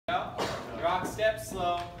rock, step,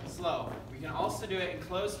 slow, slow. We can also do it in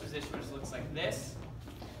closed position, which looks like this.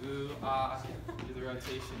 Ooh, ah, do the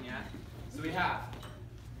rotation, yeah? So we have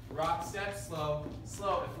rock, step, slow,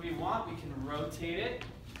 slow. If we want, we can rotate it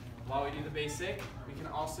while we do the basic. We can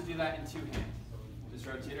also do that in two hands. Just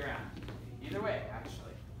rotate around. Either way,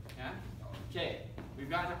 actually, yeah? Okay, we've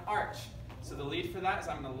got an arch. So the lead for that is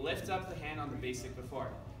I'm gonna lift up the hand on the basic before.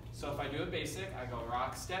 So if I do a basic, I go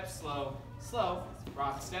rock, step, slow, slow,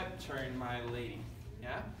 rock, step, turn my lady,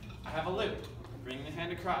 yeah? I have a loop, bring the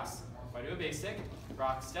hand across. If I do a basic,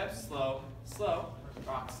 rock, step, slow, slow,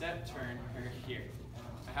 rock, step, turn her here.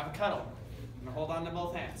 I have a cuddle, I'm gonna hold on to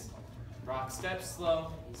both hands. Rock, step,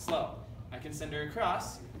 slow, slow. I can send her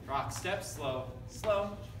across, rock, step, slow,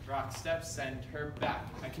 slow, rock, step, send her back.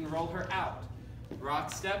 I can roll her out.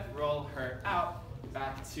 Rock, step, roll her out,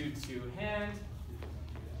 back to two hand.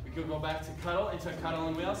 We could go back to cuddle, into a cuddle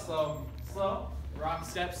and wheel, slow, slow, rock,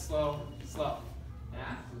 step, slow, slow.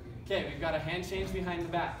 Yeah? Okay, we've got a hand change behind the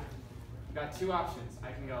back. We've got two options.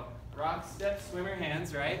 I can go rock, step, swimmer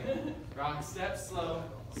hands, right? Rock, step, slow,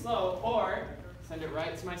 slow, or send it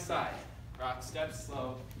right to my side. Rock, step,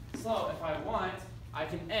 slow, slow. If I want, I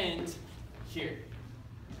can end here.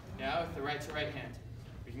 Yeah, with the right to right hand.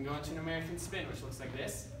 We can go into an American spin, which looks like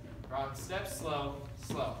this. Rock, step, slow,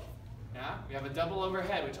 slow. Yeah, we have a double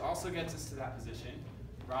overhead, which also gets us to that position.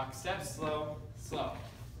 Rock, step, slow, slow.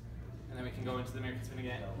 And then we can go into the American spin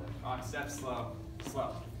again. Rock, step, slow,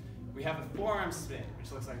 slow. We have a forearm spin,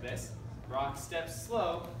 which looks like this. Rock, step,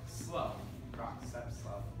 slow, slow. Rock, step,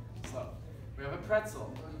 slow, slow. We have a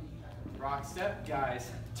pretzel. Rock, step,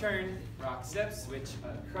 guys, turn. Rock, step, switch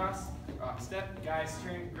across. Rock, step, guys,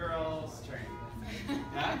 turn, girls, turn.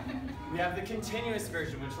 Yeah? We have the continuous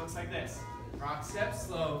version, which looks like this. Rock, step,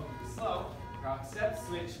 slow, slow. Rock, step,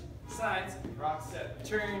 switch, sides. Rock, step,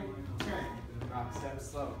 turn, turn. Rock, step,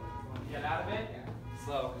 slow. Get out of it.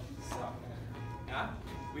 Slow, slow. Yeah?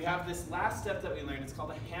 We have this last step that we learned. It's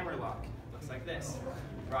called a hammer lock. Looks like this.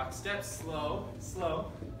 Rock, step, slow,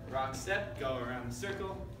 slow. Rock, step, go around the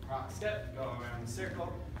circle. Rock, step, go around the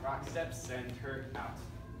circle. Rock, step, send her out.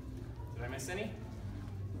 Did I miss any?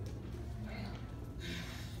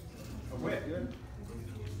 Wait, good.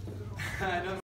 I don't